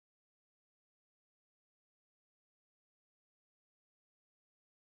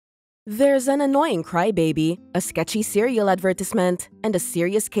There's an annoying crybaby, a sketchy cereal advertisement, and a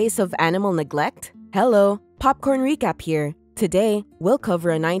serious case of animal neglect? Hello, Popcorn Recap here. Today, we'll cover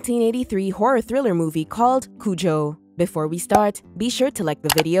a 1983 horror thriller movie called Cujo. Before we start, be sure to like the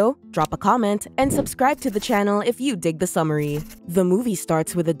video, drop a comment, and subscribe to the channel if you dig the summary. The movie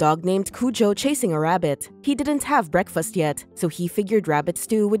starts with a dog named Cujo chasing a rabbit. He didn't have breakfast yet, so he figured rabbit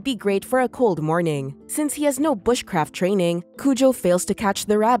stew would be great for a cold morning. Since he has no bushcraft training, Cujo fails to catch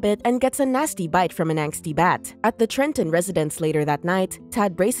the rabbit and gets a nasty bite from an angsty bat. At the Trenton residence later that night,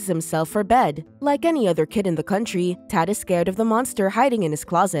 Tad braces himself for bed. Like any other kid in the country, Tad is scared of the monster hiding in his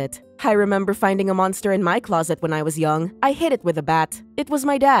closet. I remember finding a monster in my closet when I was young. I hit it with a bat. It was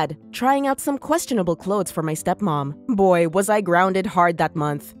my dad, trying out some questionable clothes for my stepmom. Boy, was I grounded hard that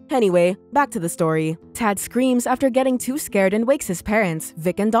month. Anyway, back to the story. Tad screams after getting too scared and wakes his parents,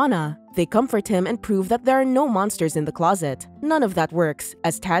 Vic and Donna. They comfort him and prove that there are no monsters in the closet. None of that works,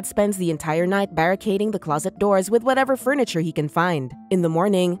 as Tad spends the entire night barricading the closet doors with whatever furniture he can find. In the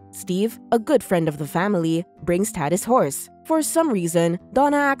morning, Steve, a good friend of the family, brings Tad his horse. For some reason,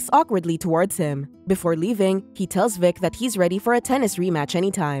 Donna acts awkwardly towards him. Before leaving, he tells Vic that he's ready for a tennis rematch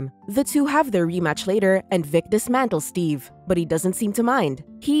anytime. The two have their rematch later, and Vic dismantles Steve, but he doesn't seem to mind.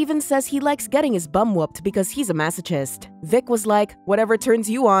 He even says he likes getting his bum whooped because he's a masochist. Vic was like, whatever turns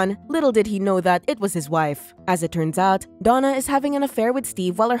you on. Little did he know that it was his wife. As it turns out, Donna is having an affair with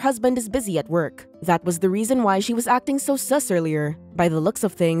Steve while her husband is busy at work. That was the reason why she was acting so sus earlier. By the looks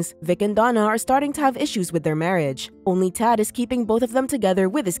of things, Vic and Donna are starting to have issues with their marriage. Only Tad is keeping both of them together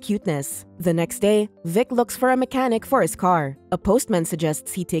with his cuteness. The next day, Vic looks for a mechanic for his car. A postman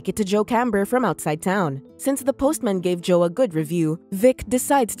suggests he take it to Joe Camber from outside town. Since the postman gave Joe a good review, Vic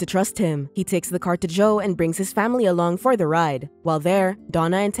decides to trust him. He takes the car to Joe and brings his family along for the ride. While there,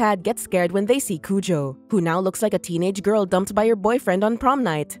 Donna and Tad get scared when they see Cujo, who now looks like a teenage girl dumped by her boyfriend on prom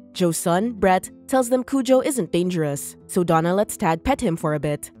night. Joe's son, Brett, tells them Cujo isn't dangerous, so Donna lets Tad pet him for a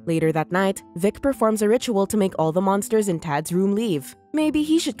bit. Later that night, Vic performs a ritual to make all the monsters in Tad's room leave. Maybe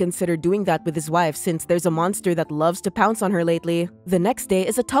he should consider doing that with his wife since there's a monster that loves to pounce on her lately. The next day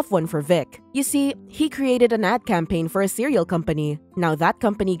is a tough one for Vic. You see, he created an ad campaign for a cereal company. Now that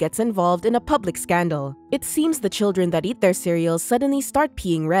company gets involved in a public scandal. It seems the children that eat their cereals suddenly start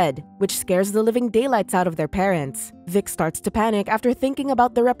peeing red, which scares the living daylights out of their parents. Vic starts to panic after thinking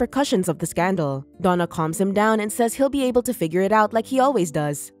about the repercussions of the scandal. Donna calms him down and says he'll be able to figure it out like he always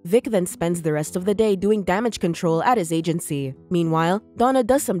does. Vic then spends the rest of the day doing damage control at his agency. Meanwhile, Donna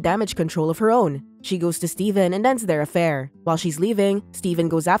does some damage control of her own. She goes to Steven and ends their affair. While she's leaving, Steven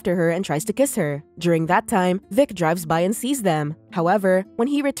goes after her and tries to kiss her. During that time, Vic drives by and sees them. However, when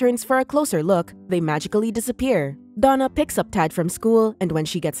he returns for a closer look, they magically disappear. Donna picks up Tad from school, and when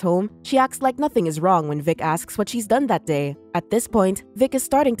she gets home, she acts like nothing is wrong when Vic asks what she's done that day. At this point, Vic is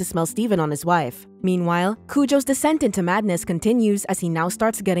starting to smell Steven on his wife. Meanwhile, Cujo's descent into madness continues as he now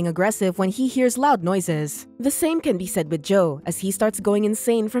starts getting aggressive when he hears loud noises. The same can be said with Joe, as he starts going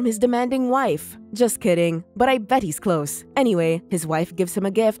insane from his demanding wife. Just kidding, but I bet he's close. Anyway, his wife gives him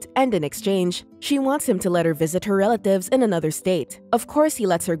a gift, and in exchange, she wants him to let her visit her relatives in another state. Of course he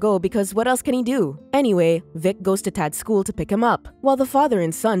lets her go because what else can he do? Anyway, Vic goes to Tad's school to pick him up. While the father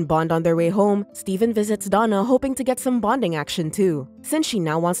and son bond on their way home, Steven visits Donna hoping to get some bonding action too. Since she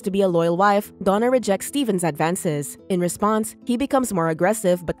now wants to be a loyal wife, Donna rejects Steven's advances. In response, he becomes more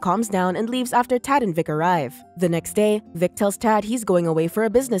aggressive but calms down and leaves after Tad and Vic arrive. The next day, Vic tells Tad he's going away for a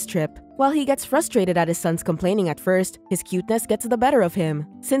business trip. While he gets frustrated at his son's complaining at first, his cuteness gets the better of him.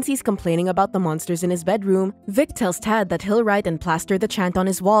 Since he's complaining about the monsters in his bedroom, Vic tells Tad that he'll write and plaster the chant on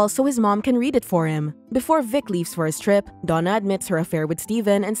his wall so his mom can read it for him. Before Vic leaves for his trip, Donna admits her affair with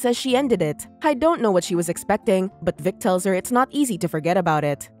Steven and says she ended it. I don't know what she was expecting, but Vic tells her it's not easy to forget about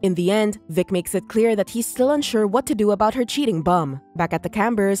it. In the end, Vic makes it clear that he's still unsure what to do about her cheating bum. Back at the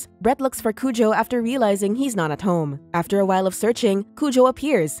Cambers, Brett looks for Cujo after realizing he's not at home. After a while of searching, Cujo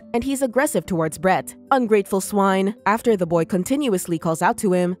appears, and he's aggressive towards Brett. Ungrateful swine. After the boy continuously calls out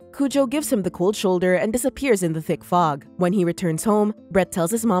to him, Cujo gives him the cold shoulder and disappears in the thick fog. When he returns home, Brett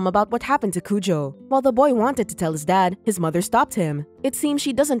tells his mom about what happened to Cujo. While the boy wanted to tell his dad, his mother stopped him. It seems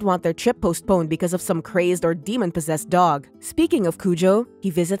she doesn't want their trip postponed because of some crazed or demon-possessed dog. Speaking of Cujo, he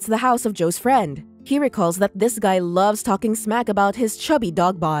visits the house of Joe's friend. He recalls that this guy loves talking smack about his chubby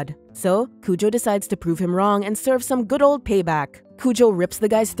dog bod. So, Cujo decides to prove him wrong and serve some good old payback. Cujo rips the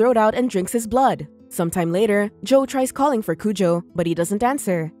guy's throat out and drinks his blood. Sometime later, Joe tries calling for Cujo, but he doesn't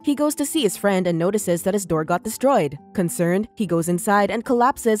answer. He goes to see his friend and notices that his door got destroyed. Concerned, he goes inside and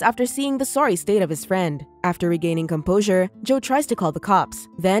collapses after seeing the sorry state of his friend. After regaining composure, Joe tries to call the cops.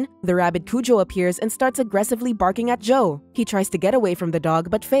 Then, the rabid Cujo appears and starts aggressively barking at Joe. He tries to get away from the dog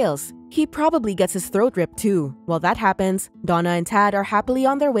but fails. He probably gets his throat ripped too. While that happens, Donna and Tad are happily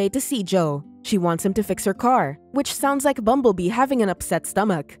on their way to see Joe. She wants him to fix her car, which sounds like Bumblebee having an upset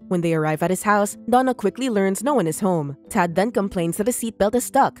stomach. When they arrive at his house, Donna quickly learns no one is home. Tad then complains that a seatbelt is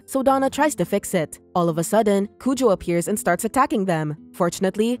stuck, so Donna tries to fix it. All of a sudden, Cujo appears and starts attacking them.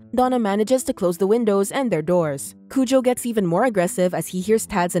 Fortunately, Donna manages to close the windows and their doors. Cujo gets even more aggressive as he hears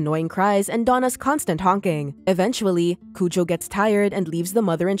Tad's annoying cries and Donna's constant honking. Eventually, Cujo gets tired and leaves the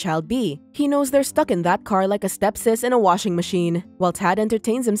mother and child be. He knows they're stuck in that car like a stepsis in a washing machine. While Tad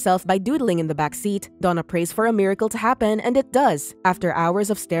entertains himself by doodling in the back seat, Donna prays for a miracle to happen, and it does. After hours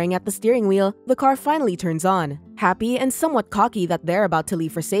of staring at the steering wheel, the car finally turns on. Happy and somewhat cocky that they're about to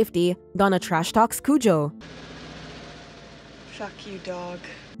leave for safety, Donna trash talks Cujo. Fuck you, dog.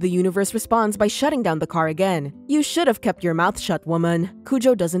 The universe responds by shutting down the car again. You should have kept your mouth shut, woman.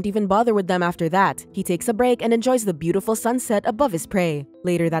 Cujo doesn't even bother with them after that. He takes a break and enjoys the beautiful sunset above his prey.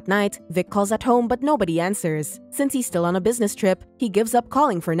 Later that night, Vic calls at home but nobody answers. Since he's still on a business trip, he gives up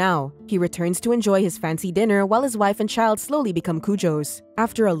calling for now. He returns to enjoy his fancy dinner while his wife and child slowly become Cujo's.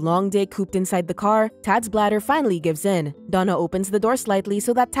 After a long day cooped inside the car, Tad's bladder finally gives in. Donna opens the door slightly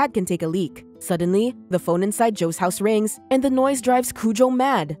so that Tad can take a leak. Suddenly, the phone inside Joe's house rings, and the noise drives Cujo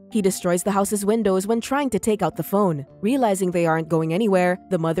mad. He destroys the house's windows when trying to take out the phone. Realizing they aren't going anywhere,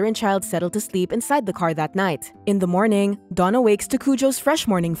 the mother and child settle to sleep inside the car that night. In the morning, Donna wakes to Cujo's fresh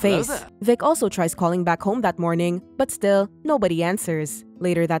morning face. Vic also tries calling back home that morning, but still, nobody answers.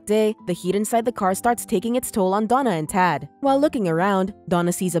 Later that day, the heat inside the car starts taking its toll on Donna and Tad. While looking around,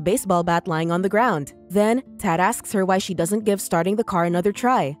 Donna sees a baseball bat lying on the ground. Then, Tad asks her why she doesn't give starting the car another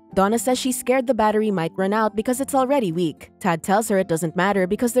try. Donna says she's scared the battery might run out because it's already weak. Tad tells her it doesn't matter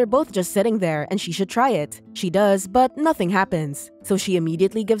because they're both just sitting there and she should try it. She does, but nothing happens. So she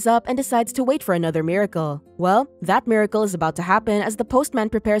immediately gives up and decides to wait for another miracle. Well, that miracle is about to happen as the postman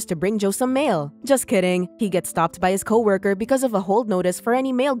prepares to bring Joe some mail. Just kidding. He gets stopped by his coworker because of a hold notice for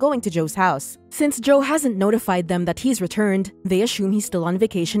any mail going to Joe's house. Since Joe hasn't notified them that he's returned, they assume he's still on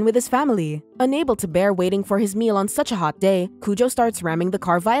vacation with his family. Unable to bear waiting for his meal on such a hot day, Cujo starts ramming the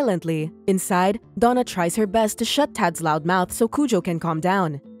car violently. Inside, Donna tries her best to shut Tad's loud mouth so Cujo can calm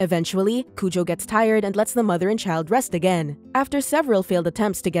down. Eventually, Cujo gets tired and lets the mother and child rest again. After several failed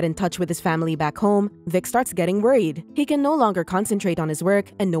attempts to get in touch with his family back home, Vic starts getting worried. He can no longer concentrate on his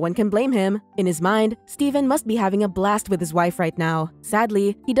work, and no one can blame him. In his mind, Steven must be having a blast with his wife right now.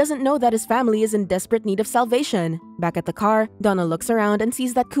 Sadly, he doesn't know that his family is in desperate need of salvation. Back at the car, Donna looks around and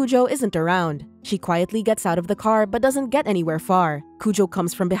sees that Cujo isn't around. She quietly gets out of the car but doesn't get anywhere far. Cujo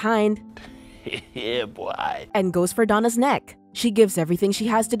comes from behind yeah, boy, and goes for Donna's neck. She gives everything she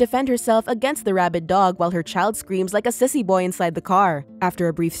has to defend herself against the rabid dog while her child screams like a sissy boy inside the car. After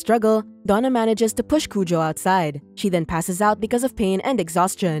a brief struggle, Donna manages to push Cujo outside. She then passes out because of pain and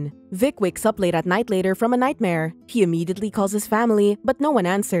exhaustion. Vic wakes up late at night later from a nightmare. He immediately calls his family, but no one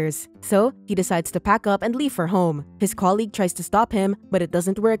answers. So, he decides to pack up and leave for home. His colleague tries to stop him, but it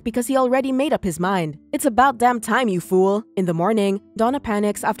doesn't work because he already made up his mind. It's about damn time, you fool! In the morning, Donna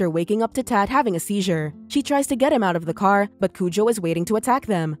panics after waking up to Tad having a seizure. She tries to get him out of the car, but Cujo is waiting to attack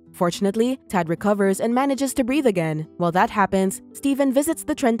them. Fortunately, Tad recovers and manages to breathe again. While that happens, Steven visits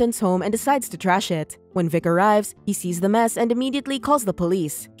the Trentons' home and decides to trash it. When Vic arrives, he sees the mess and immediately calls the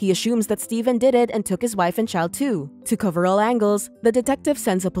police. He assumes that Steven did it and took his wife and child too. To cover all angles, the detective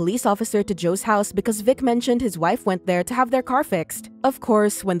sends a police officer to Joe's house because Vic mentioned his wife went there to have their car fixed. Of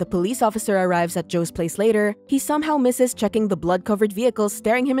course, when the police officer arrives at Joe's place later, he somehow misses checking the blood-covered vehicle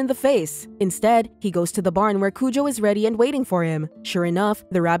staring him in the face. Instead, he goes to the barn where Cujo is ready and waiting for him. Sure enough,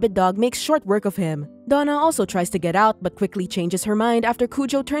 the rabid dog makes short work of him. Donna also tries to get out but quickly changes her mind after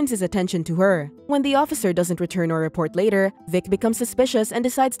Cujo turns his attention to her. When the officer doesn't return or report later, Vic becomes suspicious and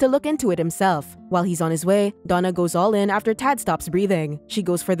decides to look into it himself. While he's on his way, Donna goes all in after Tad stops breathing. She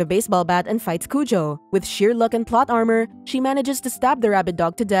goes for the baseball bat and fights Cujo. With sheer luck and plot armor, she manages to stab the rabid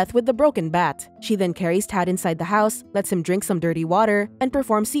dog to death with the broken bat. She then carries Tad inside the house, lets him drink some dirty water, and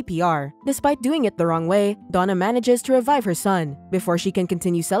performs CPR. Despite doing it the wrong way, Donna manages to revive her son. Before she can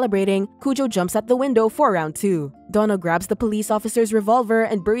continue celebrating, Cujo jumps at the window window for round 2. Donna grabs the police officer's revolver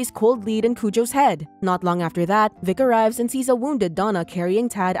and buries cold lead in Cujo's head. Not long after that, Vic arrives and sees a wounded Donna carrying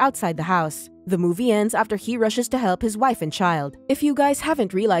Tad outside the house. The movie ends after he rushes to help his wife and child. If you guys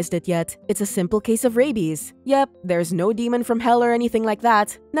haven't realized it yet, it's a simple case of rabies. Yep, there's no demon from hell or anything like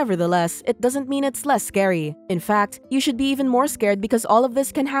that. Nevertheless, it doesn't mean it's less scary. In fact, you should be even more scared because all of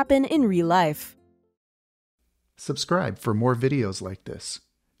this can happen in real life. Subscribe for more videos like this.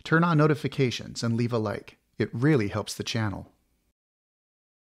 Turn on notifications and leave a like. It really helps the channel.